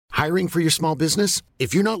Hiring for your small business?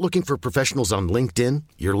 If you're not looking for professionals on LinkedIn,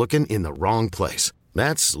 you're looking in the wrong place.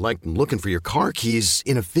 That's like looking for your car keys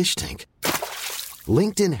in a fish tank.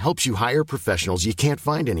 LinkedIn helps you hire professionals you can't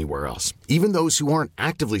find anywhere else, even those who aren't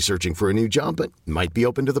actively searching for a new job but might be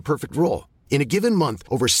open to the perfect role. In a given month,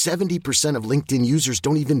 over 70% of LinkedIn users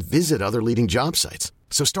don't even visit other leading job sites.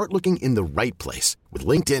 So start looking in the right place. With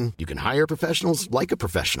LinkedIn, you can hire professionals like a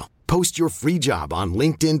professional. Post your free job on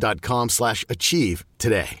linkedin.com/achieve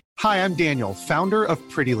today. Hi, I'm Daniel, founder of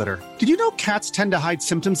Pretty Litter. Did you know cats tend to hide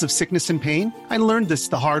symptoms of sickness and pain? I learned this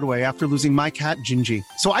the hard way after losing my cat, Gingy.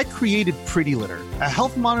 So I created Pretty Litter, a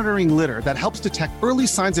health monitoring litter that helps detect early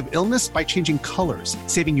signs of illness by changing colors,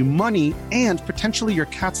 saving you money and potentially your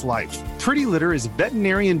cat's life. Pretty Litter is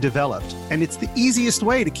veterinarian developed, and it's the easiest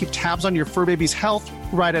way to keep tabs on your fur baby's health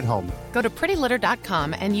right at home. Go to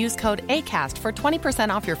prettylitter.com and use code ACAST for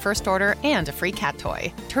 20% off your first order and a free cat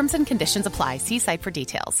toy. Terms and conditions apply. See site for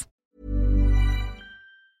details.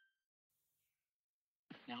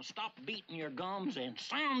 Now stop beating your gums and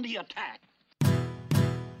sound the attack.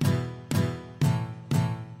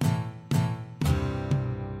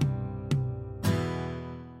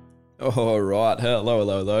 All right.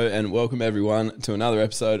 Hello, and welcome everyone to another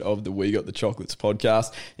episode of the We Got the Chocolates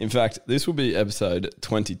podcast. In fact, this will be episode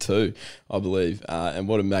 22, I believe, and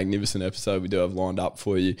what a magnificent episode we do have lined up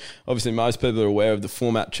for you. Obviously, most people are aware of the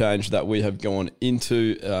format change that we have gone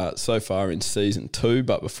into so far in season 2,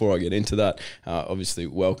 but before I get into that, obviously,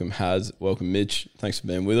 welcome Haz, welcome Mitch. Thanks for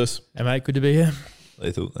being with us. Hey mate, good to be here.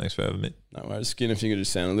 Lethal, thanks for having me. No worries, Skin, if you could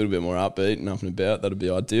just sound a little bit more upbeat and up and about, that'd be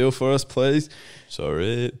ideal for us, please.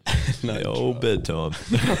 Sorry, no old bedtime.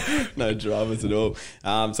 No dramas at all.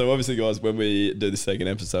 So obviously, guys, when we do the second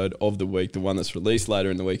episode of the week, the one that's released later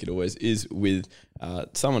in the week, it always is with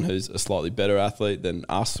someone who's a slightly better athlete than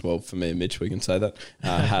us. Well, for me and Mitch, we can say that.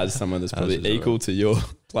 Has someone that's probably equal to your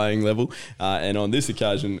playing level. And on this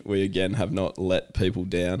occasion, we again have not let people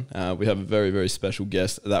down. We have a very, very special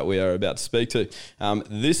guest that we are about to speak to.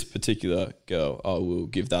 This particular girl, I will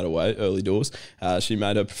give that away early doors. She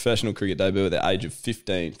made her professional cricket debut at the age of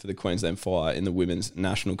 15 for the Queensland Fire in the Women's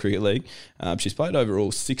National Cricket League. She's played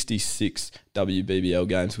overall 66 WBBL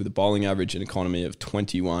games with a bowling average and economy of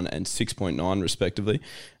 21 and 6.9 respectively,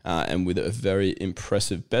 and with a very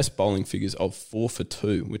impressive best bowling figures of 4 for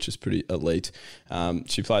 2, which is pretty elite.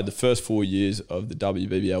 She played the first 4 years of the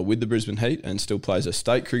WBBL with the Brisbane Heat and still plays her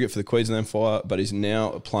state cricket for the Queensland Fire, but is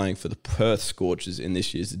now playing for the Perth Scorchers in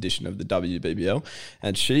this year's edition of the WBBL.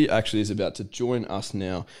 And she actually is about to join us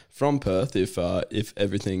now from Perth. If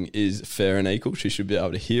everything is fair and equal, she should be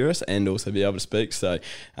able to hear us and also be able to speak. So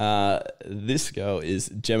this girl is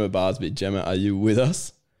Gemma Barsby. Gemma, are you with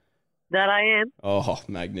us? That I am. Oh,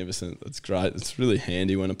 magnificent. That's great. It's really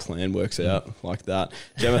handy when a plan works out like that.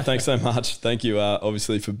 Gemma, thanks so much. Thank you,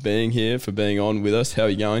 obviously, for being here, for being on with us. How are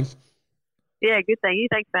you going? Yeah, good, thank you.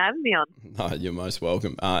 Thanks for having me on. No, you're most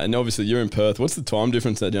welcome. And obviously, you're in Perth. What's the time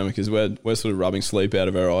difference there, Gemma? Because we're sort of rubbing sleep out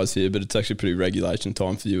of our eyes here, but it's actually pretty regulation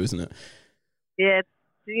time for you, isn't it? Yeah,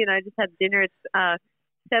 just had dinner. It's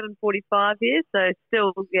 7:45 here, so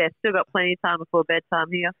still got plenty of time before bedtime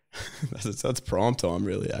here. That's prime time,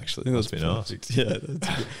 really. Actually, that's been nice. Yeah,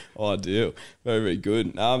 that's ideal. Very, very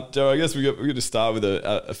good. Joe, I guess we're going to start with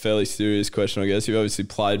a fairly serious question. I guess you've obviously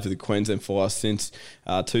played for the Queensland Fire since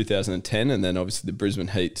 2010, and then obviously the Brisbane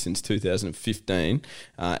Heat since 2015,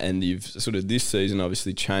 and you've sort of this season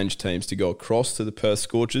obviously changed teams to go across to the Perth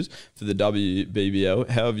Scorchers for the WBBL.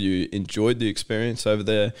 How have you enjoyed the experience over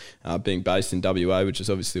there, being based in WA, which is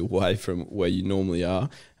obviously away from where you normally are?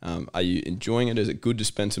 Are you enjoying it? Is it good to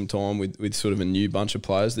spend some time with sort of a new bunch of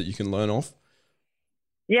players that you can learn off?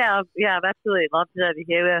 Yeah, I've absolutely loved it over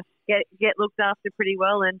here. We get looked after pretty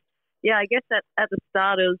well, and yeah, I guess at the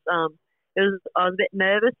start I was a bit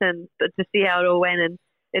nervous, but to see how it all went, and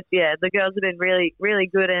the girls have been really, really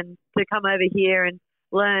good, and to come over here and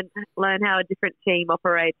learn how a different team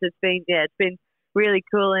operates, it's been really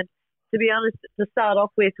cool. And to be honest, to start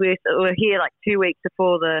off with, we're here like 2 weeks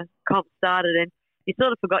before the comp started, and you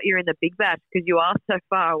sort of forgot you're in the Big Bash because you are so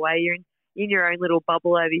far away. You're in your own little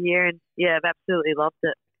bubble over here, and yeah, I've absolutely loved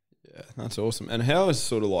it. Yeah, that's awesome. And how is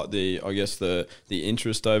sort of like the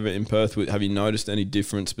interest over in Perth? Have you noticed any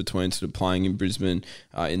difference between sort of playing in Brisbane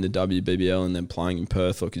in the WBBL and then playing in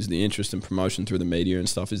Perth? Like, is the interest and promotion through the media and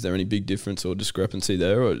stuff, is there any big difference or discrepancy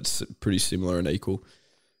there, or it's pretty similar and equal?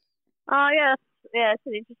 Oh, yeah, it's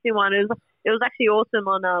an interesting one. It was actually awesome.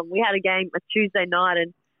 We had a game a Tuesday night,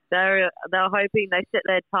 and they were hoping, they set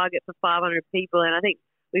their target for 500 people, and I think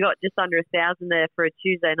we got just under 1,000 there for a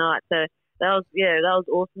Tuesday night. So that was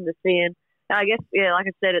awesome to see. And I guess, like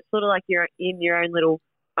I said, it's sort of like you're in your own little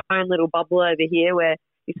bubble over here, where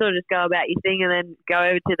you sort of just go about your thing and then go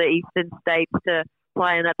over to the eastern states to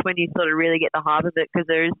play, and that's when you sort of really get the hype of it because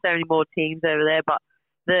there is so many more teams over there. But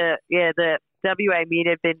the WA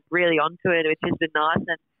media have been really onto it, which has been nice,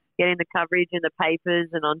 and getting the coverage in the papers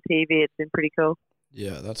and on TV, it's been pretty cool.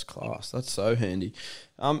 Yeah, that's class. That's so handy.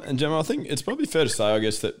 And Gemma, I think it's probably fair to say, I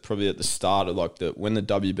guess, that probably at the start of when the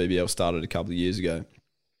WBBL started a couple of years ago,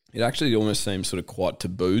 it actually almost seemed sort of quite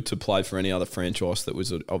taboo to play for any other franchise that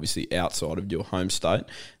was obviously outside of your home state.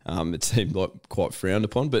 It seemed like quite frowned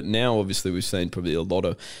upon, but now obviously we've seen probably a lot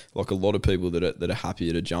of people that are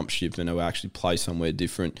happier to jump ship and who actually play somewhere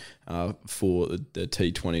different for the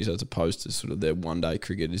T20s as opposed to sort of their one-day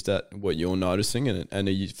cricket. Is that what you're noticing, and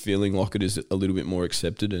are you feeling like it is a little bit more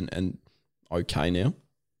accepted and okay now?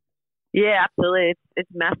 Yeah, absolutely. It's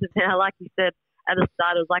massive now. Like you said, at the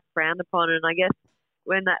start it was like frowned upon, and I guess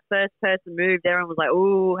when that first person moved, everyone was like,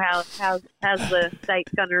 "Ooh, how's the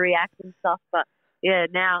state's going to react and stuff?" But yeah,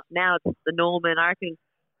 now it's the norm, and I reckon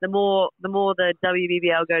the more the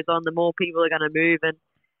WBBL goes on, the more people are going to move, and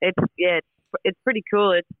it's pretty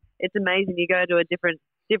cool. It's amazing. You go to a different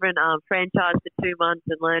franchise for 2 months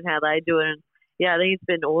and learn how they do it, and yeah, I think it's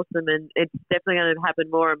been awesome, and it's definitely going to happen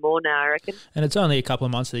more and more now, I reckon. And it's only a couple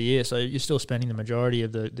of months of the year, so you're still spending the majority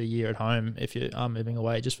of the year at home if you are moving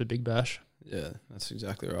away just for Big Bash. Yeah, that's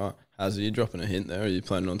exactly right. Haz, are you dropping a hint there? Or are you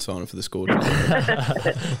planning on signing for the Scorchers?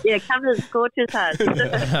 Yeah, come to the Scorchers, Haz.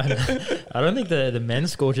 I don't think the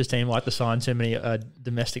men's Scorchers team like to sign too many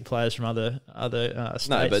domestic players from other states.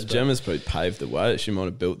 No, but Gemma's probably paved the way. She might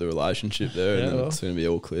have built the relationship there, and then it's going to be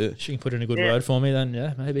all clear. She can put in a good word for me then,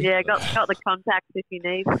 yeah, maybe. Yeah, got the contacts if you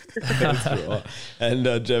need. That's right.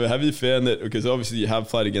 And Gemma, have you found that, because obviously you have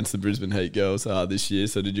played against the Brisbane Heat girls this year,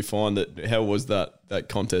 so did you find that, how was that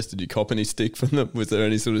contest? Did you cop any stick from them? Was there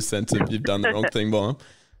any sort of sense of you've done the wrong thing by them?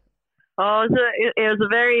 Oh, it was a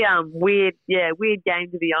very weird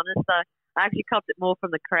game, to be honest. I actually copped it more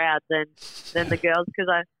from the crowd than the girls, because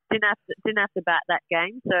I didn't have to bat that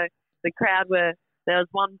game. So the crowd there was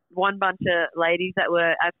one bunch of ladies that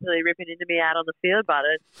were absolutely ripping into me out on the field, but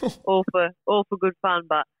it's all for good fun.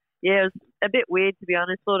 But yeah, it was a bit weird, to be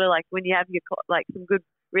honest. Sort of like when you have your some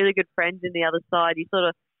really good friends in the other side, you sort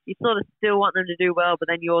of still want them to do well, but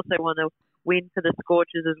then you also want to win for the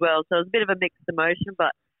Scorchers as well. So it was a bit of a mixed emotion,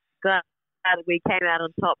 but glad we came out on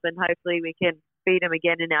top, and hopefully we can beat them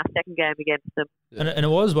again in our second game against them. And it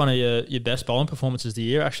was one of your best bowling performances of the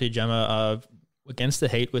year, actually, Gemma, against the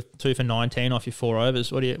Heat with 2 for 19 off your 4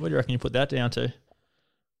 overs. What do you reckon you put that down to?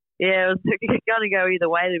 Yeah, it was going to go either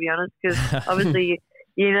way, to be honest, because obviously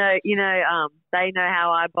they know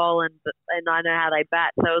how I bowl and I know how they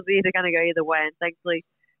bat, so it was either going to go either way, and thankfully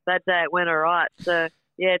that day it went all right. So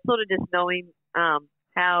yeah, it's sort of just knowing how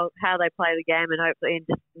they play the game, and hopefully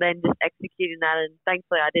then just executing that, and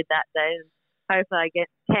thankfully I did that day, and hopefully I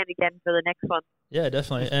can again for the next one. Yeah,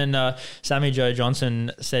 definitely. And Sammy Joe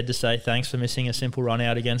Johnson said to say thanks for missing a simple run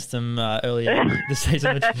out against them earlier this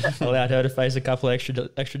season, which allowed her to face a couple of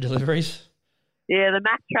extra deliveries. Yeah, the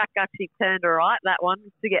Mac track actually turned all right, that one,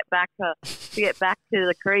 to get back to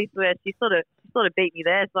the crease, where she sort of beat me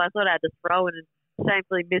there, so I thought I had to throw it and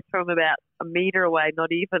shamefully missed from about a metre away,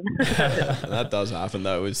 not even. That does happen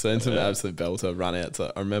though. We've seen some absolute belter run out.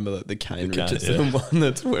 So I remember the Kane Richardson one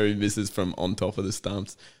that's where he misses from on top of the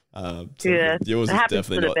stumps. Yours is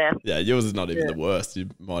definitely not. Best. Yeah, yours is not even the worst. You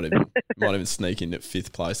might even sneak in at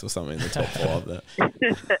 5th place or something in the top 5 there.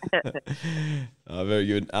 Very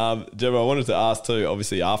good. Gemma, I wanted to ask too.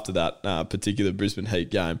 Obviously, after that particular Brisbane Heat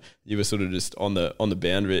game, you were sort of just on the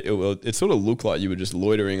boundary. It sort of looked like you were just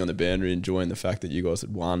loitering on the boundary, enjoying the fact that you guys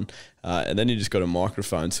had won. And then you just got a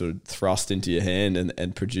microphone sort of thrust into your hand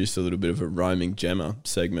and produced a little bit of a roaming Gemma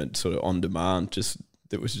segment, sort of on demand.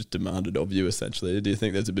 That was just demanded of you, essentially. Do you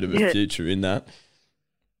think there's a bit of a future in that?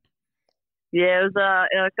 Yeah, it was.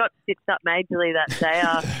 It got stitched up majorly that day.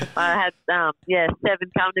 I had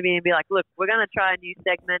Seven come to me and be like, "Look, we're going to try a new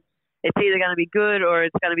segment. It's either going to be good or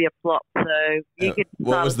it's going to be a flop." So you could.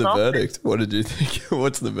 What was the verdict? What did you think?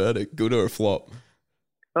 What's the verdict? Good or a flop?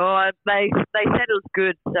 Oh, they said it was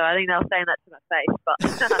good, so I think they were saying that to my face.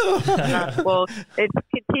 But well, it's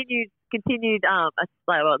continued. The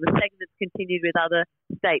segment's continued with other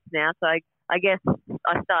states now, so I guess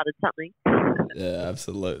I started something. Yeah,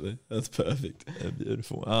 absolutely. That's perfect. Yeah,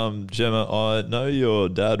 beautiful. Gemma, I know your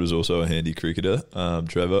dad was also a handy cricketer.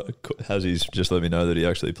 Trevor Hazzy's just let me know that he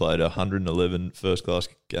actually played 111 first-class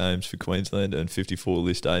games for Queensland and 54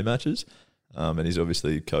 List A matches. And he's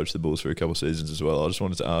obviously coached the Bulls for a couple of seasons as well. I just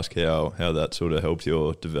wanted to ask how that sort of helped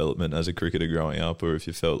your development as a cricketer growing up, or if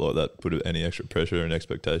you felt like that put any extra pressure and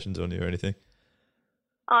expectations on you or anything.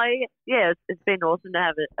 It's been awesome to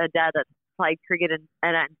have a dad that's played cricket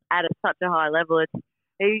and at such a high level.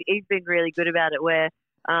 He's been really good about it. Where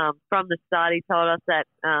from the start he told us that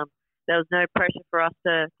there was no pressure for us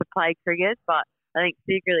to play cricket, but I think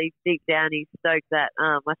secretly deep down he's stoked that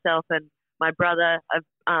myself and my brother have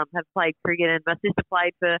played cricket, and my sister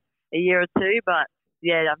played for a year or two, but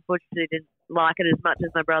yeah, unfortunately didn't like it as much as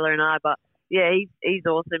my brother and I. But yeah, he's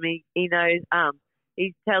awesome. He knows.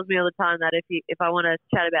 He tells me all the time that if I want to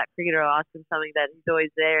chat about cricket or ask him something, that he's always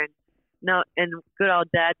there. And good old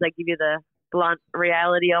dads, they give you the blunt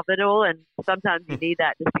reality of it all, and sometimes you need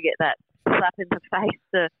that just to get that slap in the face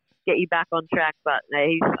to get you back on track. But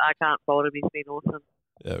I can't fault him. He's been awesome.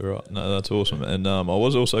 Yeah, right. No, that's awesome. And I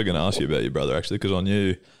was also going to ask you about your brother, actually, because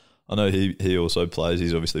I know he also plays.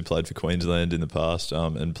 He's obviously played for Queensland in the past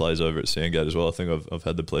and plays over at Sandgate as well. I think I've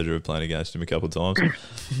had the pleasure of playing against him a couple of times.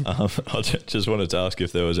 I just wanted to ask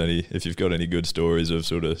if you've got any good stories of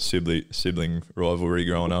sort of sibling rivalry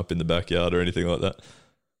growing up in the backyard or anything like that.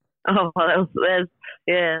 Oh, well,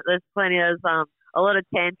 there's plenty of a lot of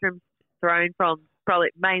tantrums thrown from probably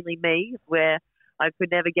mainly me, where I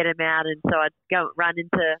could never get him out, and so I'd go run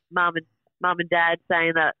into mum and dad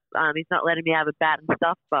saying that he's not letting me have a bat and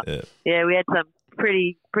stuff. But yeah, we had some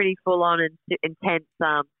pretty full on and intense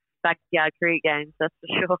backyard cricket games, that's for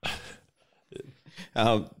sure.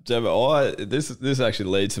 Gemma, this actually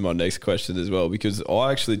leads to my next question as well, because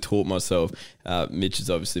I actually taught myself. Mitch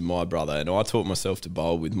is obviously my brother, and I taught myself to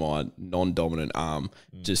bowl with my non-dominant arm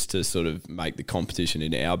just to sort of make the competition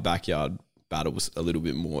in our backyard battles a little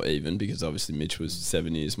bit more even, because obviously Mitch was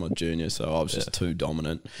 7 years my junior, so I was just too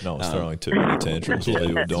dominant. No one's throwing too many tantrums while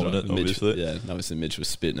you were dominant, obviously. Obviously Mitch was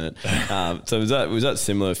spitting it. So was that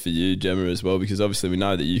similar for you, Gemma, as well? Because obviously we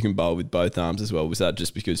know that you can bowl with both arms as well. Was that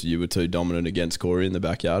just because you were too dominant against Corey in the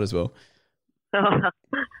backyard as well?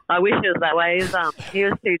 I wish it was that way. He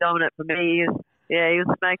was too dominant for me. He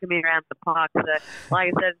was smoking me around the park. So, like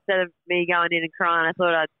I said, instead of me going in and crying, I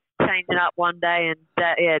thought I'd change it up one day, and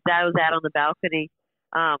Dad was out on the balcony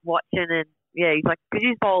watching, and he's like, "Could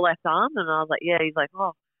you bowl left arm?" And I was like, "Yeah." He's like,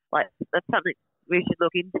 "Oh, like that's something we should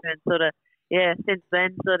look into." And sort of, since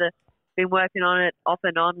then, sort of been working on it off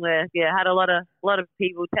and on. Where had a lot of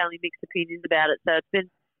people telling mixed opinions about it. So it's been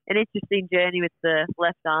an interesting journey with the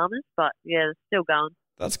left armers, but it's still going.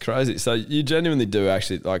 That's crazy. So you genuinely do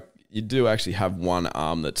actually have one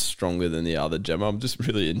arm that's stronger than the other, Gemma. I'm just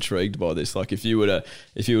really intrigued by this. Like, if you were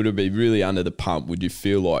to be really under the pump, would you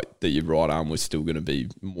feel like that your right arm was still going to be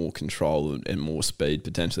more control and more speed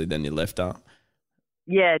potentially than your left arm?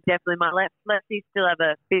 Yeah, definitely. My lefties still have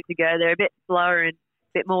a bit to go. They're a bit slower and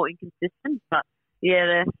a bit more inconsistent, but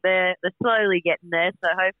they're slowly getting there. So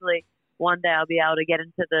hopefully one day I'll be able to get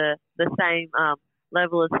into the same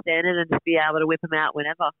level of standard and just be able to whip them out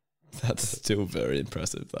whenever. That's still very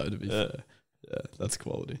impressive, though, to be fair. Yeah, that's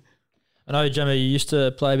quality. I know, Gemma, you used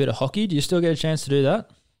to play a bit of hockey. Do you still get a chance to do that?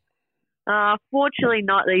 Fortunately,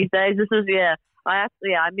 not these days. This is, I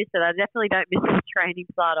miss it. I definitely don't miss the training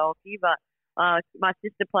side of hockey, but my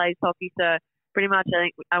sister plays hockey, so pretty much I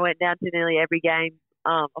think I went down to nearly every game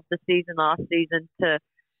of the season last season to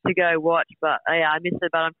go watch. But I miss it.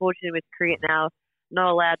 But unfortunately, with cricket now,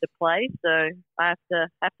 not allowed to play, so I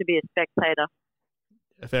have to be a spectator.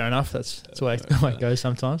 Fair enough. That's the way it goes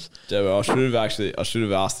sometimes. Joe, I should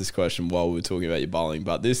have asked this question while we were talking about your bowling,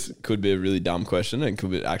 but this could be a really dumb question and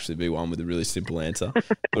could actually be one with a really simple answer.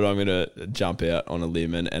 But I'm going to jump out on a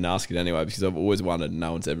limb and ask it anyway, because I've always wondered and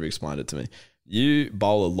no one's ever explained it to me. You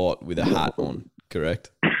bowl a lot with a hat on,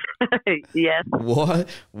 correct? Yes. Why?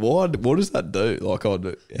 What does that do?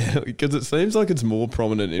 Because it seems like it's more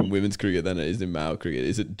prominent in women's cricket than it is in male cricket.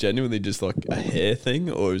 Is it genuinely just like a hair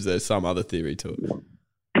thing, or is there some other theory to it?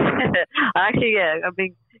 Actually, I've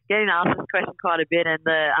been getting asked this question quite a bit, and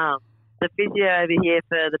the physio over here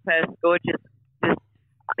for the Perth Scorchers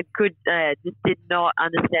just did not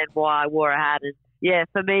understand why I wore a hat. And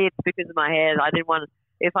for me, it's because of my hair. I didn't want to,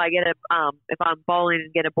 if I'm bowling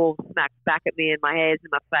and get a ball smacked back at me and my hair's in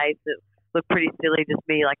my face, it looked pretty silly. Just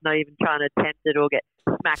me, like, not even trying to attempt it or get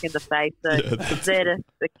smacked in the face. So it's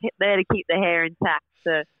there to keep the hair intact.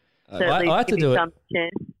 So I had to do it.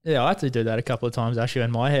 Yeah, I had to do that a couple of times actually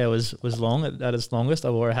when my hair was long at its longest. I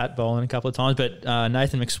wore a hat bowling a couple of times, but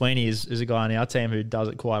Nathan McSweeney is a guy on our team who does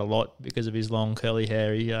it quite a lot because of his long curly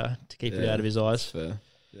hair to keep it out of his eyes. Fair.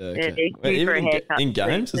 Yeah, okay. Even in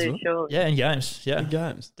games as well? Sure. Yeah, in games. Yeah, in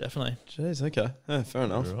games, definitely. Jeez, okay. Yeah, fair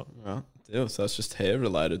enough. Right. Deal. So it's just hair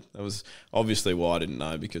related. That was obviously why I didn't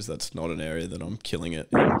know, because that's not an area that I'm killing it.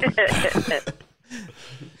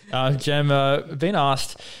 Jem, been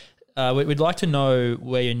asked. We'd like to know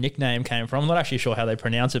where your nickname came from. I'm not actually sure how they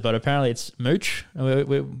pronounce it, but apparently it's Mooch. We're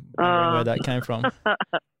wondering where that came from.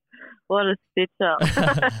 What a stitch up.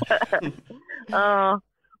 Oh,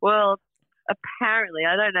 well, apparently,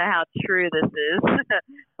 I don't know how true this is,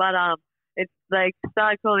 but they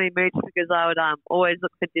started calling me Mooch because I would always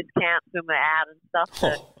look for discounts when we're out and stuff. So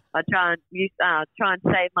I try and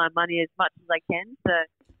save my money as much as I can. So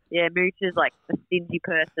yeah, Mooch is like a stingy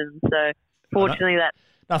person. So fortunately, that.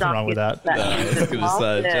 Nothing wrong with that. No, I was going to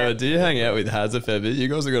say, Yeah. Joe, do you hang out with Haz a fair bit? You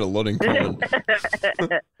guys have got a lot in common. This is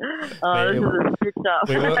a stitch up.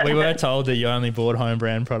 We were told that you only bought home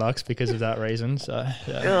brand products because of that reason. So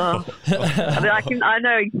yeah. I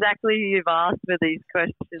know exactly who you've asked for these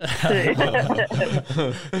questions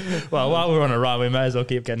too. Well, while we're on a run, we may as well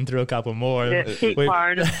keep getting through a couple more. Yeah, keep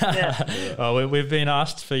firing them. Yeah. Well, we've been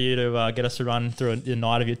asked for you to get us to run through the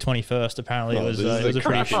night of your 21st. Apparently, it was a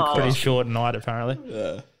pretty short night. Apparently,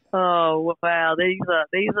 Yeah. Oh wow, these are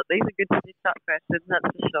good stitch up questions, that's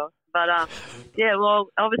for sure. But yeah, well,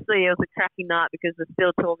 obviously it was a cracking night because we're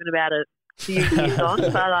still talking about it a few years on.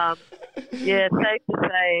 But yeah, safe to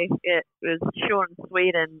say it was short and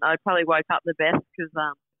sweet, and I probably woke up the best because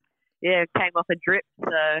it came off a drip,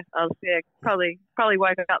 so I was probably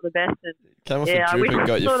woke up the best. And Came off a drip and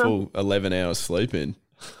got your full 11 hours sleep in.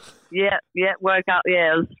 Yeah, woke up.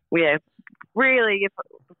 Yeah, it was really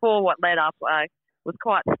before what led up. I was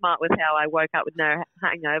quite smart with how I woke up with no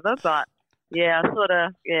hangover, but yeah,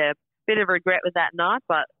 bit of regret with that night.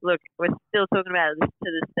 But look, we're still talking about it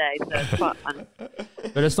to this day, so it's quite funny.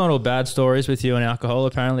 But it's not all bad stories with you and alcohol.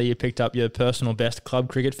 Apparently, you picked up your personal best club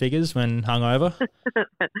cricket figures when hungover.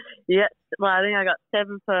 Yeah, well, I think I got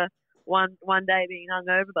 7 for one day being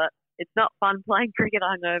hungover, but it's not fun playing cricket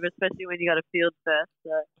hungover, especially when you got a field first.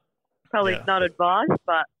 So probably not advised,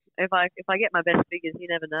 but. If I get my best figures, you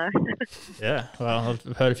never know. Yeah, well,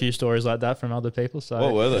 I've heard a few stories like that from other people. So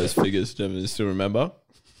what were those figures? Do you still remember?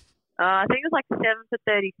 I think it was like 7 for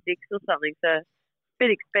 36 or something. So a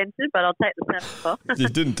bit expensive, but I'll take the 7 for. You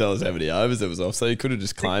didn't tell us how many overs it was off, so you could have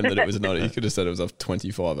just claimed that it was not. You could have said it was off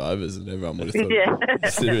 25 overs, and everyone would have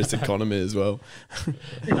thought serious economy as well.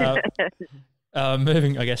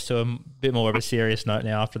 Moving, I guess, to a bit more of a serious note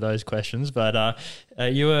now after those questions, but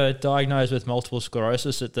you were diagnosed with multiple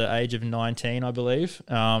sclerosis at the age of 19, I believe.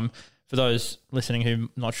 For those listening who are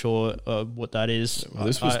not sure what that is. Well,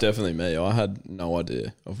 this was definitely me. I had no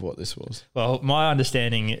idea of what this was. Well, my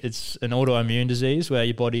understanding, it's an autoimmune disease where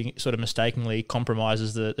your body sort of mistakenly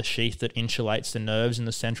compromises the sheath that insulates the nerves in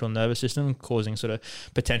the central nervous system, causing sort of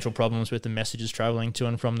potential problems with the messages travelling to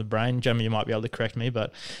and from the brain. Gemma, you might be able to correct me,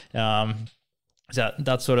 but... is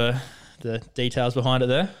that sort of the details behind it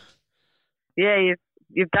there? Yeah,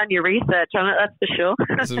 you've done your research on it, that's for sure.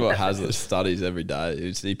 This is what Hazlitt studies every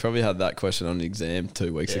day. He probably had that question on an exam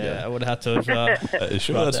 2 weeks ago. Yeah, I would have had to have...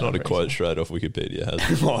 sure that's not a quote straight off Wikipedia,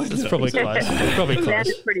 Hazlitt? It's probably close. It's probably close.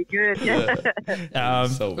 Sounded pretty good, yeah.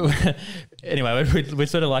 Anyway, we'd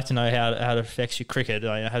sort of like to know how it affects your cricket.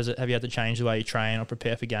 Have you had to change the way you train or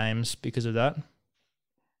prepare for games because of that?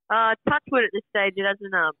 Touch wood at this stage, it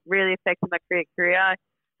hasn't really affected my cricket career. I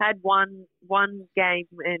had one game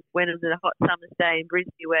when it was a hot summer's day in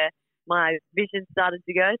Brisbane where my vision started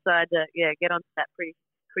to go, so I had to get onto that pretty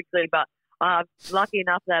quickly. But lucky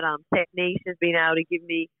enough that Technique has been able to give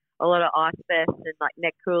me a lot of ice vests and like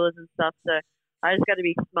neck coolers and stuff. So I just got to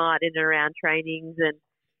be smart in and around trainings and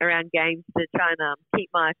around games to try and keep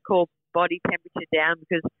my core body temperature down,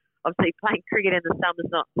 because obviously playing cricket in the summer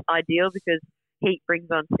is not ideal because heat brings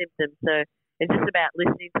on symptoms. So it's just about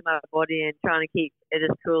listening to my body and trying to keep it as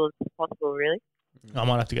cool as possible, really. I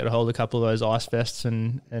might have to get a hold of a couple of those ice vests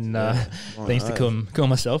and things to cool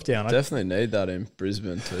myself down. Definitely need that in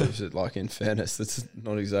Brisbane too. Like, in fairness, it's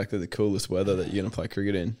not exactly the coolest weather that you're going to play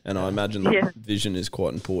cricket in. And I imagine vision is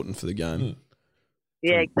quite important for the game.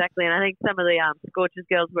 Yeah, exactly. And I think some of the Scorchers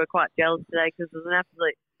girls were quite jealous today because it was an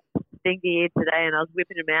absolute stinky here today, and I was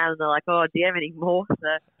whipping them out, and they're like, "Oh, do you have any more?" So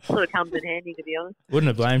it sort of comes in handy, to be honest. Wouldn't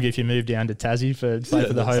have blamed you if you moved down to Tassie for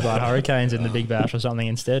the Hobart Hurricanes in the Big Bash or something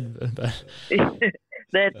instead. But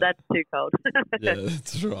that's too cold. Yeah,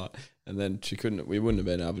 that's right. And then we wouldn't have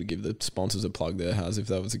been able to give the sponsors a plug there, Haz, if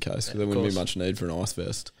that was the case, because there wouldn't be much need for an ice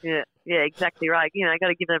vest. Yeah, exactly right. I got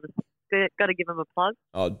to give them a plug.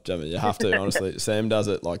 Oh, Gemma, you have to, honestly. Sam does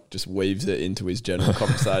it, like, just weaves it into his general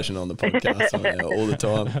conversation on the podcast all the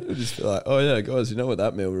time. He'll just be like, "Oh yeah, guys, you know what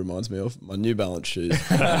that meal reminds me of? My New Balance shoes."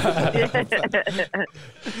 Hey,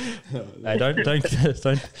 don't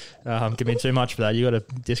give me too much for that. You got a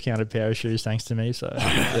discounted pair of shoes thanks to me. So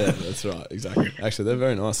yeah, that's right, exactly. Actually, they're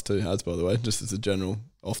very nice too, Haz, by the way, just as a general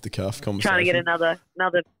off the cuff conversation. Trying to get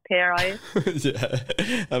another pair, are you? Yeah,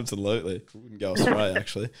 absolutely. Wouldn't go astray,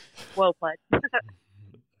 actually. Well played.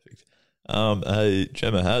 Hey,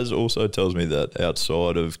 Gemma Has also tells me that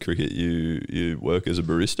outside of cricket, you work as a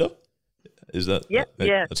barista. Is that? Yep,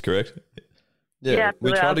 yeah. That's correct. Yeah,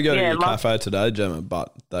 we tried to go to your lunch. cafe today, Gemma,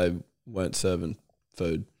 but they weren't serving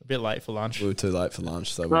food. A bit late for lunch. We were too late for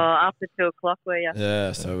lunch, so Well, after 2 o'clock, were you?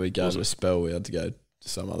 yeah. So we gave it a spell. We had to go to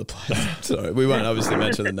some other place. Sorry, we won't obviously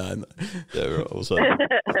mention the name. Yeah, right. Also,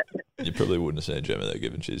 you probably wouldn't have seen Gemma there,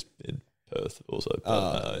 given she's in Perth also.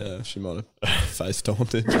 But, Yeah, she might have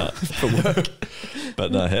FaceTimed it for work.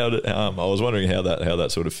 But no, I was wondering how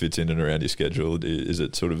that sort of fits in and around your schedule. Is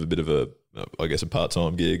it sort of a bit of a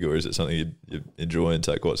part-time gig, or is it something you enjoy and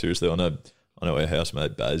take quite seriously? I know our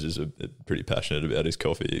housemate Bays is pretty passionate about his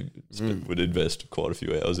coffee. He would invest quite a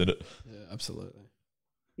few hours in it. Yeah, absolutely.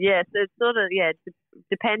 Yeah, so it's sort of, it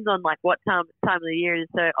depends on like what time of the year it is.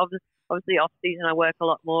 So obviously off season I work a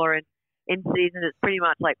lot more, and in season it's pretty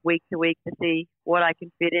much like week to week to see what I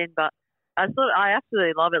can fit in. But I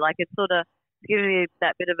absolutely love it. Like it's sort of giving me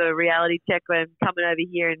that bit of a reality check when I'm coming over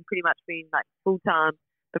here and pretty much being like full-time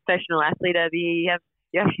professional athlete over here.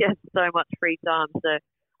 You have so much free time. So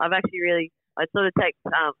I've actually I sort of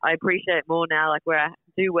I appreciate it more now, like where I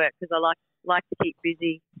do work, because I like to keep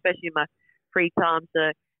busy, especially in my free time. So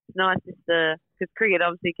it's nice just because cricket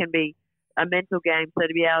obviously can be a mental game, so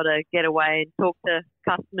to be able to get away and talk to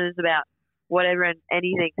customers about whatever and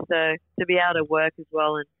anything. So to be able to work as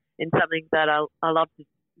well and in something that I love to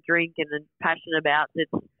drink and passionate about,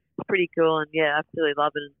 it's pretty cool. And yeah, I absolutely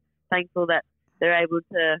love it, and thankful that they're able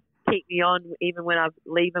to keep me on even when I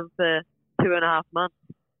leave them for 2.5 months.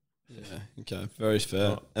 Yeah, okay, very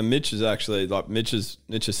fair. And Mitch is actually, like, Mitch has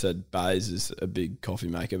said Bays is a big coffee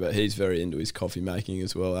maker, but he's very into his coffee making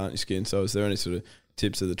as well, aren't you, Skin? So is there any sort of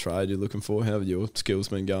tips of the trade you're looking for? How have your skills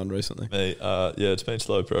been going recently? Me, it's been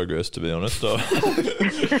slow progress, to be honest. I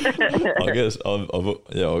guess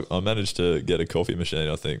I managed to get a coffee machine,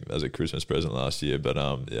 I think, as a Christmas present last year, but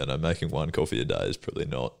making one coffee a day is probably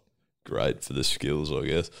not great for the skills, I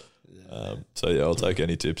guess. I'll take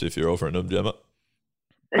any tips if you're offering them, Gemma.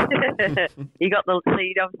 So you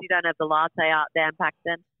obviously don't have the latte art down packed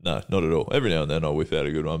then? No, not at all. Every now and then I'll whip out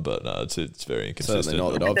a good one, but no, it's very inconsistent.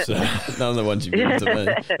 Certainly not that I've seen. None of the ones you've given to me.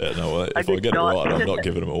 Yeah, no way. If I get it right, I'm not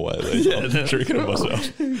giving them away. I'm drinking them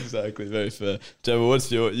myself. Exactly, very fair. Gemma,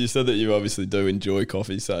 you said that you obviously do enjoy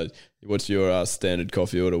coffee, so what's your standard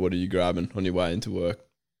coffee order? What are you grabbing on your way into work?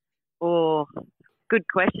 Oh, good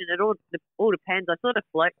question. It all depends. I sort of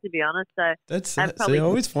float, to be honest. So I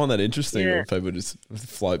always find that interesting when people just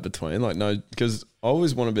float between. Like, no, because I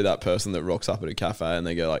always want to be that person that rocks up at a cafe and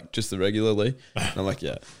they go like, just the regularly. And I'm like,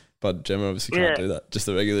 yeah. But Gemma obviously can't do that. Just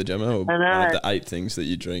the regular Gemma, or one of the 8 things that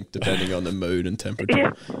you drink, depending on the mood and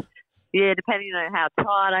temperature. Yeah, depending on how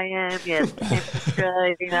tired I am,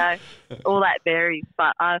 temperature, all that varies.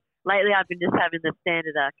 But lately I've been just having the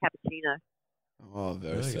standard cappuccino. Oh,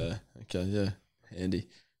 very fair. Okay, yeah. Handy.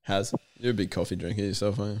 You're a big coffee drinker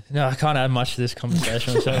yourself, aren't you? No, I can't add much to this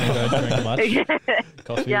conversation. I certainly don't drink much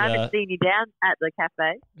coffee. Yeah, I haven't seen you down at the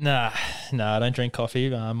cafe. Nah, I don't drink coffee.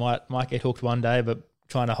 Might get hooked one day, but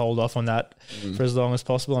trying to hold off on that for as long as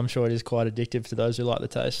possible. I'm sure it is quite addictive to those who like the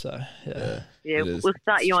taste. So yeah, we'll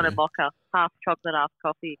start you on a mocha, half chocolate, half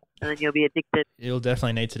coffee, and then you'll be addicted. You'll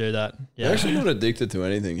definitely need to do that. Yeah. You're actually not addicted to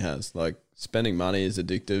anything, like spending money is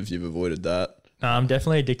addictive. You've avoided that. I'm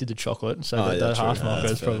definitely addicted to chocolate, so the half mocha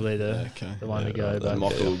is probably the one to go. The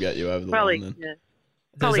mocha will get you over the line then. Yeah.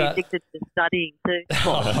 Probably addicted to studying too.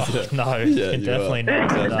 No, definitely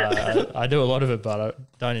not. I do a lot of it, but I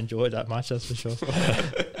don't enjoy it that much, that's for sure.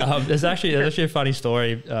 There's actually a funny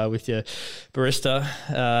story with your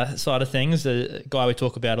barista side of things. The guy we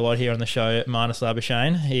talk about a lot here on the show, Marnus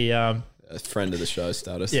Labuschagne, he... a friend of the show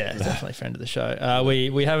status. Yeah, definitely friend of the show.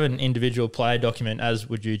 We have an individual player document, as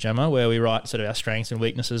would you, Gemma, where we write sort of our strengths and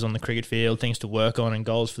weaknesses on the cricket field, things to work on and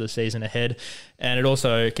goals for the season ahead. And it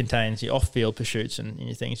also contains your off-field pursuits and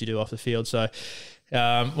your things you do off the field. So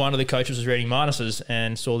one of the coaches was reading Marnus's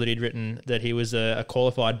and saw that he'd written that he was a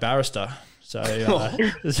qualified barrister. So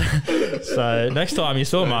next time you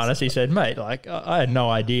saw Marnus, he said, mate, like, I had no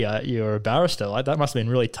idea you were a barrister. Like, that must have been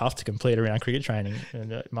really tough to complete around cricket training.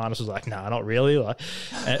 And Marnus was like, nah, not really. Like,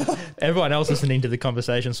 everyone else listening to the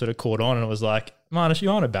conversation sort of caught on and it was like, Marnus,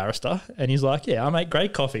 you aren't a barrister? And he's like, yeah, I make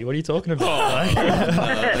great coffee. What are you talking about?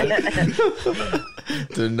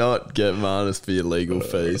 Do not get Marnus for your legal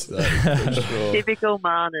fees. Sure. Typical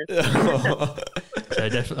Marnus.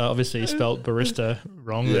 So obviously you spelt barista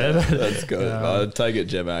wrong there. That's good. I take it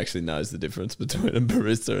Gemma actually knows the difference between a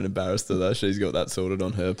barista and a barrister, though. She's got that sorted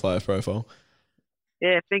on her player profile.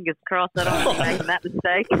 Yeah, fingers crossed. I don't want to make that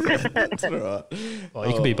mistake. That's all right. Well,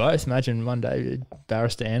 you could be both. Imagine one day you're a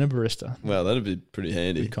barrister and a barista. Well, that'd be pretty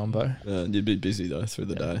handy. Good combo. You'd be busy though through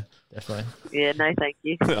the day. Definitely. Yeah, no, thank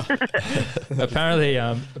you.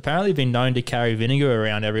 apparently been known to carry vinegar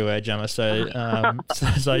around everywhere, Gemma. So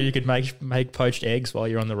you could make poached eggs while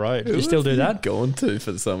you're on the road. Do you still do that? Going to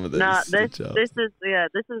for some of these. No, this is a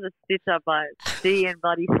stitch up by D and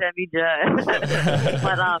bloody Sammy Joe.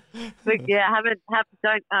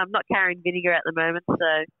 I'm not carrying vinegar at the moment,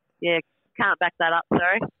 so yeah, can't back that up.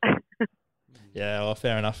 Sorry. Yeah, well,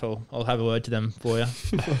 fair enough. I'll have a word to them for you.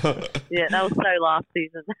 Yeah, that was so last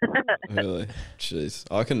season. Really? Jeez.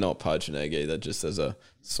 I cannot poach an egg either, just as a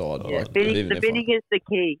side. Yeah, the vinegar's the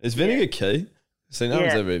key. Is vinegar key? See, no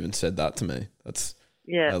one's ever even said that to me. That's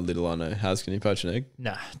how little I know. Haz, can you poach an egg?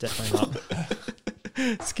 Nah, definitely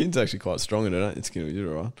not. Skin's actually quite strong in it. It's going to be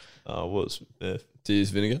all right. Yeah. Do you use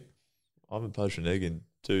vinegar? I haven't poached an egg in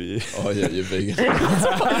 2 years. Oh, yeah, you're vegan.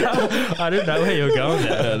 I didn't know where you were going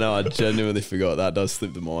there. No, I genuinely forgot. That does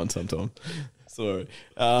slip the mind sometimes. Sorry.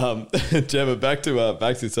 Gemma, back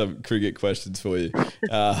to some cricket questions for you.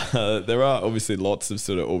 There are obviously lots of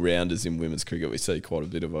sort of all-rounders in women's cricket. We see quite a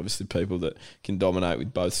bit of obviously people that can dominate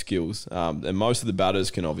with both skills. And most of the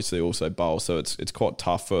batters can obviously also bowl. So it's quite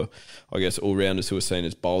tough for, I guess, all-rounders who are seen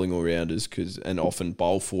as bowling all-rounders and often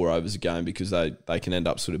bowl 4 overs a game because they can end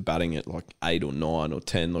up sort of batting at like 8 or 9 or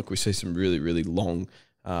 10. Like we see some really, really long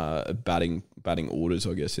batting orders,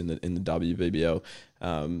 I guess, in the WBBL.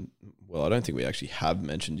 Well, I don't think we actually have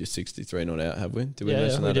mentioned your 63 not out, have we? Did we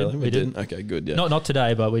mention that earlier? We did. Okay, good. Yeah. Not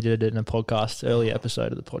today, but we did it in a podcast, early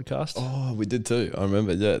episode of the podcast. Oh, we did too. I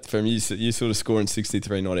remember. Yeah, from you sort of scoring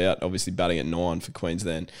 63 not out, obviously batting at 9 for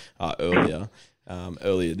Queensland earlier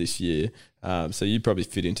this year. So you probably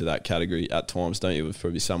fit into that category at times, don't you? With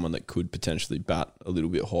probably someone that could potentially bat a little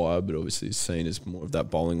bit higher, but obviously is seen as more of that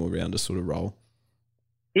bowling all rounder sort of role.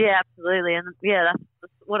 Yeah, absolutely, and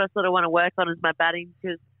that's what I sort of want to work on is my batting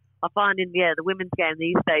because I find in the women's game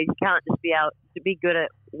these days you can't just be able to be good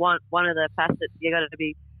at one of the facets. You got to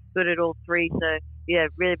be good at all 3. So yeah,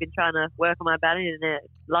 really been trying to work on my batting, and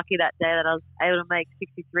lucky that day that I was able to make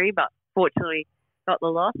 63, but fortunately got the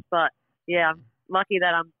loss. But yeah, I'm lucky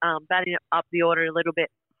that I'm batting up the order a little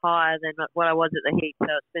bit higher than what I was at the Heat,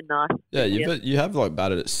 so it's been nice. Yeah, you have like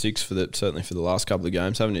batted at 6 certainly for the last couple of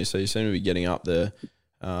games, haven't you? So you seem to be getting up there.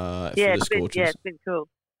 It's been cool.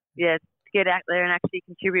 Yeah, to get out there and actually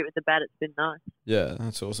contribute with the bat, it's been nice. Yeah,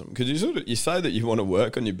 that's awesome. Because you say that you want to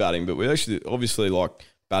work on your batting, but we actually obviously like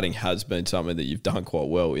batting has been something that you've done quite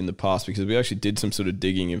well in the past because we actually did some sort of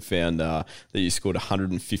digging and found that you scored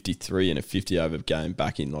 153 in a 50 over game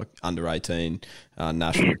back in like under 18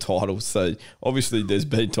 national titles. So obviously there's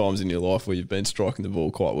been times in your life where you've been striking the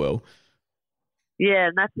ball quite well. Yeah,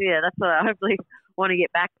 and that's what I hopefully want to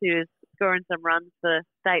get back to is scoring some runs for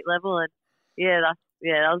state level, and that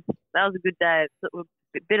was a good day. It's a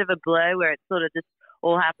bit of a blur where it sort of just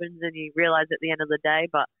all happens and you realise at the end of the day.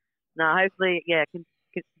 But no, hopefully, can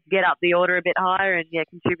get up the order a bit higher and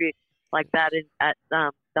contribute like that at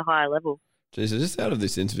the higher level. Jesus, just out of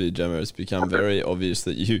this interview, Gemma, it's become very obvious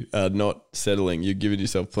that you are not settling. You're giving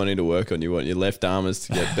yourself plenty to work on. You want your left armers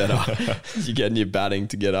to get better. You're getting your batting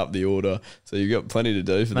to get up the order. So you've got plenty to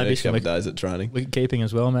do for the next couple of days at training. Wicket keeping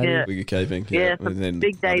as well, maybe. Yeah. Wicket keeping. Yeah, some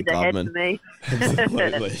big days ahead for me.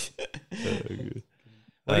 Absolutely.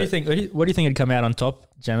 What do you think? What do you think would come out on top,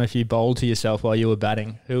 Gemma, if you bowled to yourself while you were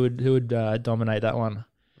batting? Who would dominate that one?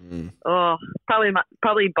 Oh, probably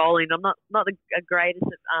bowling. I'm not the greatest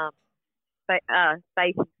at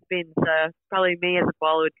space and spin, so probably me as a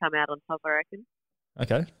bowler would come out on top, I reckon.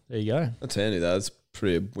 Okay, there you go. That's handy. That's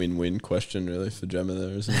pretty a win-win question, really, for Gemma there,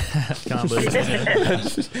 isn't it? Can't believe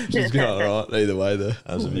it. She's going all right either way there.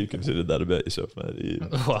 Have you considered that about yourself, mate?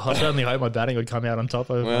 Well, I certainly hope my batting would come out on top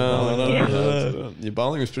of Your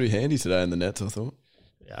bowling was pretty handy today in the nets, I thought.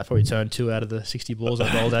 Yeah, I probably turned 2 out of the 60 balls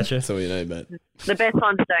I bowled at you. That's all you need, mate. The best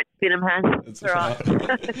ones don't spin them, Hans. That's all right.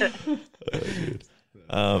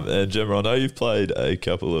 And Gemma, I know you've played a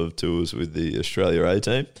couple of tours with the Australia A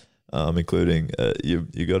team, including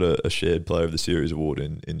you got a shared Player of the Series award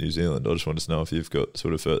in New Zealand. I just wanted to know if you've got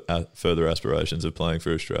sort of further aspirations of playing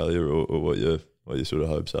for Australia or what your sort of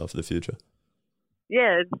hopes are for the future.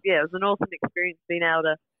 Yeah, it was an awesome experience being able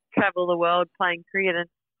to travel the world playing cricket, and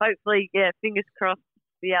hopefully, fingers crossed,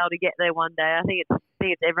 be able to get there one day. I think it's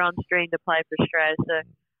everyone's dream to play for Australia. So,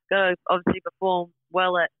 got to obviously perform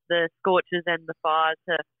well at the Scorchers and the Fires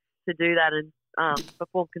to do that and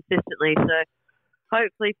perform consistently. So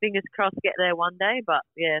hopefully, fingers crossed, get there one day. But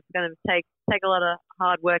yeah, it's going to take a lot of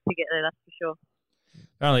hard work to get there. That's for sure.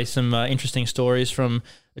 Apparently some interesting stories from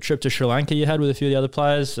a trip to Sri Lanka you had with a few of the other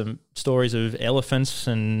players, some stories of elephants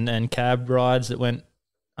and cab rides that went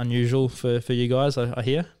unusual for you guys, I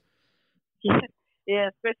hear. Yeah,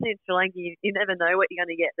 especially in Sri Lanka, you never know what you're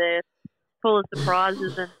going to get there. Full of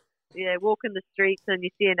surprises and, walking the streets and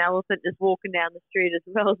you see an elephant just walking down the street as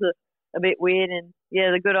well is a bit weird. And,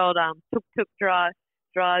 the good old tuk-tuk drives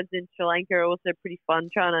in Sri Lanka are also pretty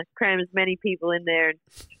fun, trying to cram as many people in there and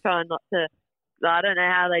trying not to – I don't know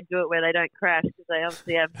how they do it where they don't crash because they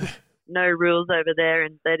obviously have no rules over there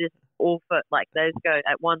and they're just all for – like they just go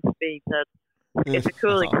at one speed. So it's a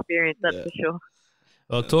cool experience, that's for sure.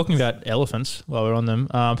 Well, talking about elephants while we're on them,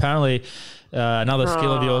 apparently another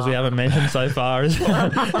skill of yours we haven't mentioned so far is you're one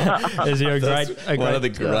of the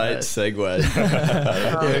great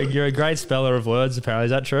segues. You're a great speller of words, apparently.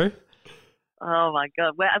 Is that true? Oh, my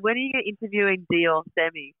God. When are you interviewing Dee or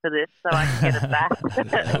Semi for this so I can get it back?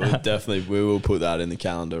 We will put that in the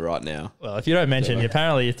calendar right now. Well, if you don't mention,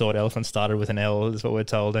 apparently you thought elephant started with an L, is what we're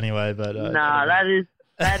told anyway. But that is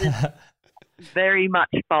very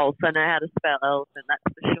much false. I know how to spell elephant, that's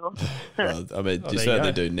for sure. Well, I mean, you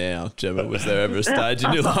certainly do now, Gemma. Was there ever a stage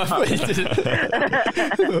in your life where you didn't?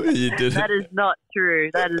 That is not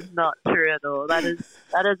true. That is not true at all. That is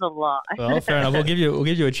a lie. Well, fair enough. We'll give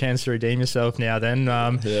you a chance to redeem yourself now. Then,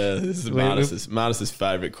 this is Marnus's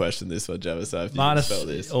favourite question. This one, Gemma. So if you can spell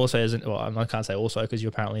this, also isn't. Well, I can't say also because you're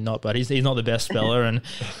apparently not. But he's not the best speller, and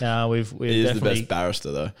we've he is the best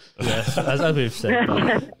barrister though. Yes, as we've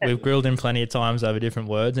said, we've grilled him plenty of times over different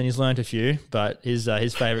words, and he's learnt a few. But his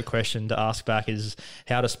favourite question to ask back is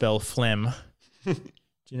how to spell phlegm. Do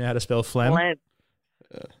you know how to spell phlegm?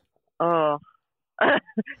 Oh.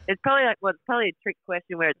 It's probably a trick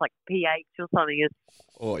question where it's like PH or something.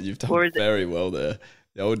 You've done very well there.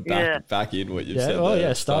 I would back in what you've said. Oh,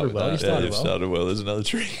 there. Started well. You've started well. There's another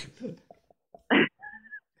trick.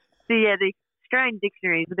 The Australian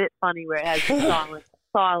dictionary is a bit funny where it has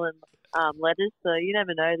silent letters, so you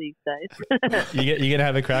never know these days. You're going to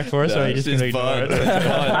have a crack for us, or are you just going to ignore it?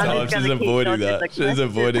 She's avoiding that. She's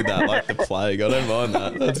avoiding that like the plague. I don't mind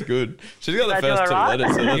that. That's good. She's got the first two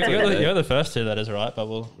letters. So you got the first two letters right, but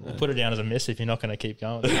we'll put it down as a miss if you're not going to keep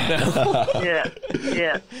going. Yeah.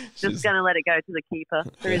 Just going to let it go to the keeper.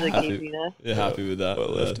 There is a keeper, you know. You're happy with that.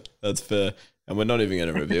 Well, that's fair. And we're not even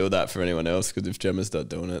going to reveal that for anyone else because if Gemma's not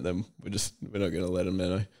doing it, then we're not going to let them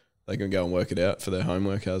know. They can go and work it out for their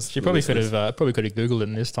homework. She probably could have Googled it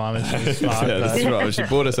in this time. And she was smart, that's right. She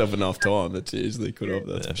bought herself enough time that she easily could have.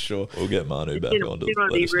 That's for sure. We'll get Manu back on to let us know.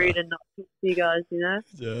 Be rude and not talk to you guys, you know.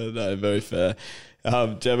 Yeah, no, very fair.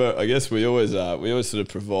 Gemma, I guess we always sort of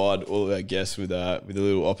provide all of our guests with a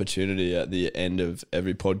little opportunity at the end of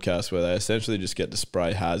every podcast where they essentially just get to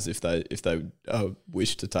spray Haz if they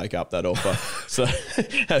wish to take up that offer. So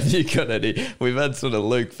have you got any? We've had sort of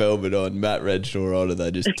Luke Feldman on, Matt Redshaw on, and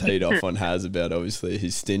they just teed off on Haz about obviously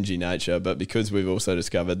his stingy nature. But because we've also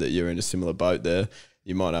discovered that you're in a similar boat there,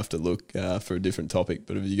 you might have to look for a different topic.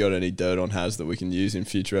 But have you got any dirt on Haz that we can use in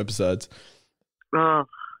future episodes? Oh,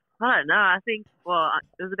 I don't know. I think,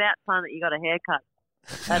 it was about time that you got a haircut.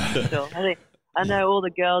 That's for sure. I know all the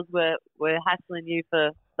girls were hassling you for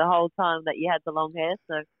the whole time that you had the long hair,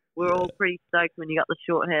 so we're all pretty stoked when you got the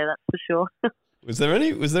short hair, that's for sure. Was there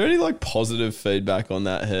any like positive feedback on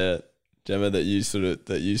that hair, Gemma, that you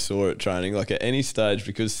saw at training, like at any stage?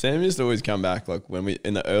 Because Sam used to always come back, like when we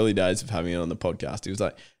in the early days of having it on the podcast, he was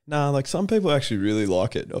like, "Nah, like some people actually really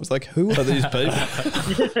like it." I was like, "Who are these people?"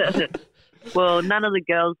 Well, none of the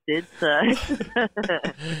girls did, so.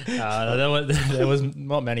 There was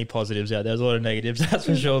not many positives out there. There was a lot of negatives, that's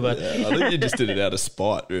for sure. But I think you just did it out of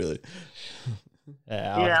spite, really.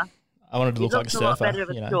 Yeah. I wanted to look like a surfer. A lot better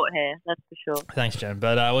with short hair, that's for sure. Thanks, Jen.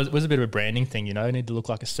 But it was a bit of a branding thing, you know. You need to look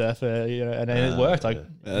like a surfer, and it worked. Like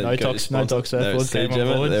no talk surfboards came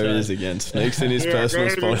on board. There he is again. Sneaks in his personal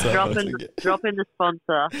sponsor. Dropping the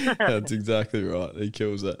sponsor. That's exactly right. He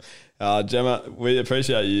kills it. Gemma, we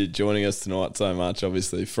appreciate you joining us tonight so much,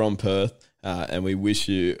 obviously, from Perth. And we wish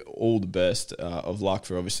you all the best of luck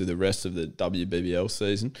for obviously the rest of the WBBL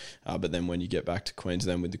season. But then when you get back to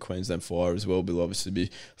Queensland with the Queensland Fire as well, we'll obviously be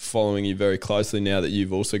following you very closely now that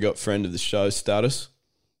you've also got friend of the show status.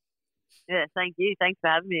 Yeah, thank you. Thanks for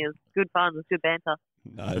having me. It was good fun. It was good banter.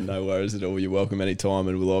 No worries at all. You're welcome anytime,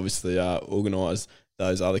 and we'll obviously organise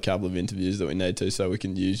those other couple of interviews that we need to so we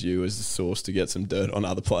can use you as a source to get some dirt on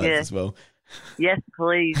other players as well. Yes,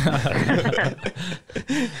 please.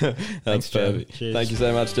 That's perfect. Thank you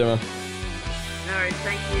so much, Gemma. No worries,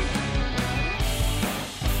 thank you.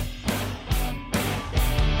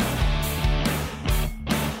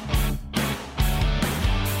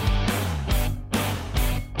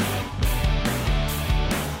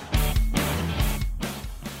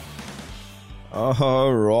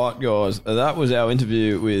 All right, guys. That was our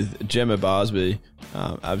interview with Gemma Barsby.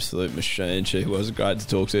 Absolute machine. She was great to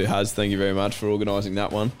talk to. Haz, thank you very much for organising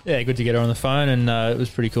that one. Yeah, good to get her on the phone, and it was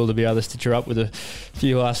pretty cool to be able to stitch her up with a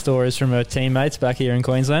few stories from her teammates back here in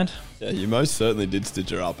Queensland. Yeah, you most certainly did stitch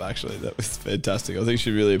her up, actually. That was fantastic. I think she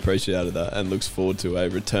really appreciated that and looks forward to a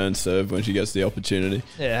return serve when she gets the opportunity.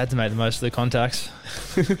 Yeah, I had to make the most of the contacts.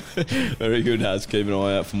 Very good, Haz. Keep an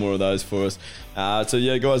eye out for more of those for us. So,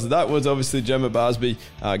 yeah, guys, that was obviously Gemma Barsby.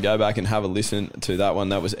 Go back and have a listen to that one.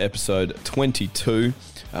 That was episode 22.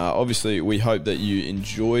 Obviously, we hope that you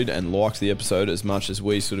enjoyed and liked the episode as much as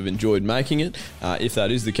we sort of enjoyed making it. If that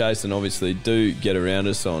is the case, then obviously do get around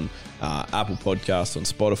us on Apple Podcasts, on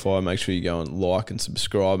Spotify. Make sure you go and like and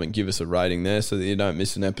subscribe and give us a rating there so that you don't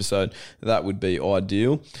miss an episode. That would be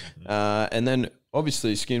ideal. And then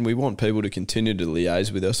obviously, Skin, we want people to continue to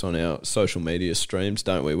liaise with us on our social media streams,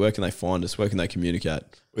 don't we? Where can they find us? Where can they communicate?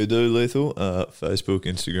 We do, Lethal. Facebook,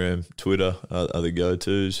 Instagram, Twitter are the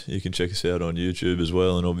go-tos. You can check us out on YouTube as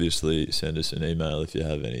well, and obviously send us an email if you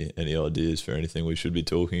have any ideas for anything we should be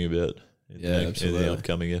talking about in the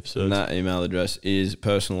upcoming episodes. And that email address is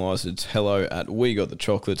personalised. It's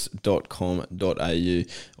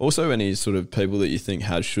hello@wegotthechocolates.com.au. Also, any sort of people that you think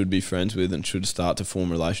should be friends with and should start to form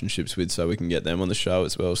relationships with, so we can get them on the show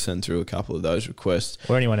as well. Send through a couple of those requests.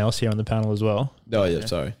 Or anyone else here on the panel as well. Oh, yeah.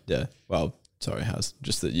 Sorry. Yeah. Well, sorry, Haz.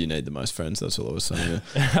 Just that you need the most friends. That's all I was saying.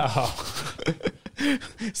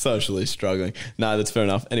 Socially struggling. No, that's fair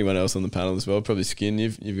enough. Anyone else on the panel as well? Probably Skin.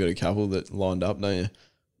 You've got a couple that lined up, don't you?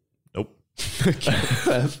 Nope.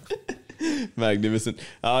 Magnificent.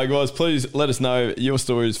 Guys, please let us know your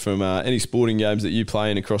stories from any sporting games that you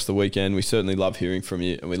play in across the weekend. We certainly love hearing from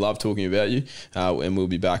you, and we love talking about you. And we'll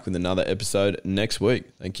be back with another episode next week.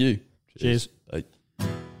 Thank you. Cheers. Bye.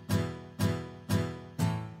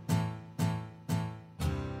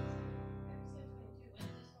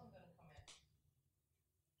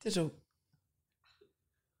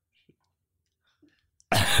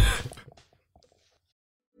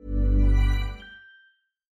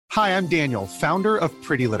 Hi, I'm Daniel, founder of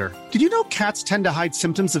Pretty Litter. Did you know cats tend to hide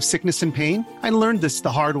symptoms of sickness and pain? I learned this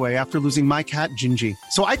the hard way after losing my cat, Gingy.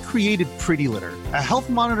 So I created Pretty Litter, a health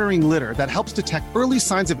monitoring litter that helps detect early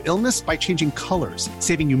signs of illness by changing colors,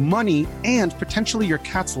 saving you money and potentially your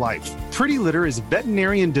cat's life. Pretty Litter is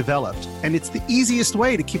veterinarian developed, and it's the easiest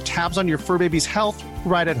way to keep tabs on your fur baby's health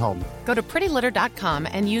right at home. Go to prettylitter.com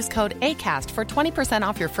and use code ACAST for 20%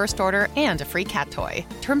 off your first order and a free cat toy.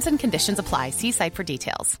 Terms and conditions apply. See site for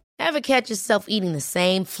details. Ever catch yourself eating the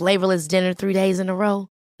same flavorless dinner 3 days in a row?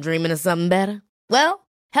 Dreaming of something better? Well,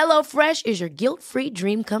 HelloFresh is your guilt-free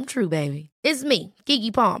dream come true, baby. It's me,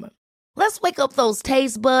 Keke Palmer. Let's wake up those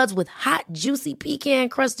taste buds with hot, juicy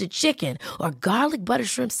pecan-crusted chicken or garlic butter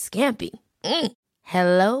shrimp scampi.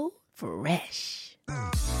 Hello Fresh.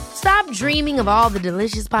 Stop dreaming of all the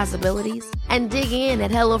delicious possibilities and dig in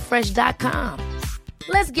at HelloFresh.com.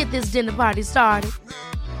 Let's get this dinner party started.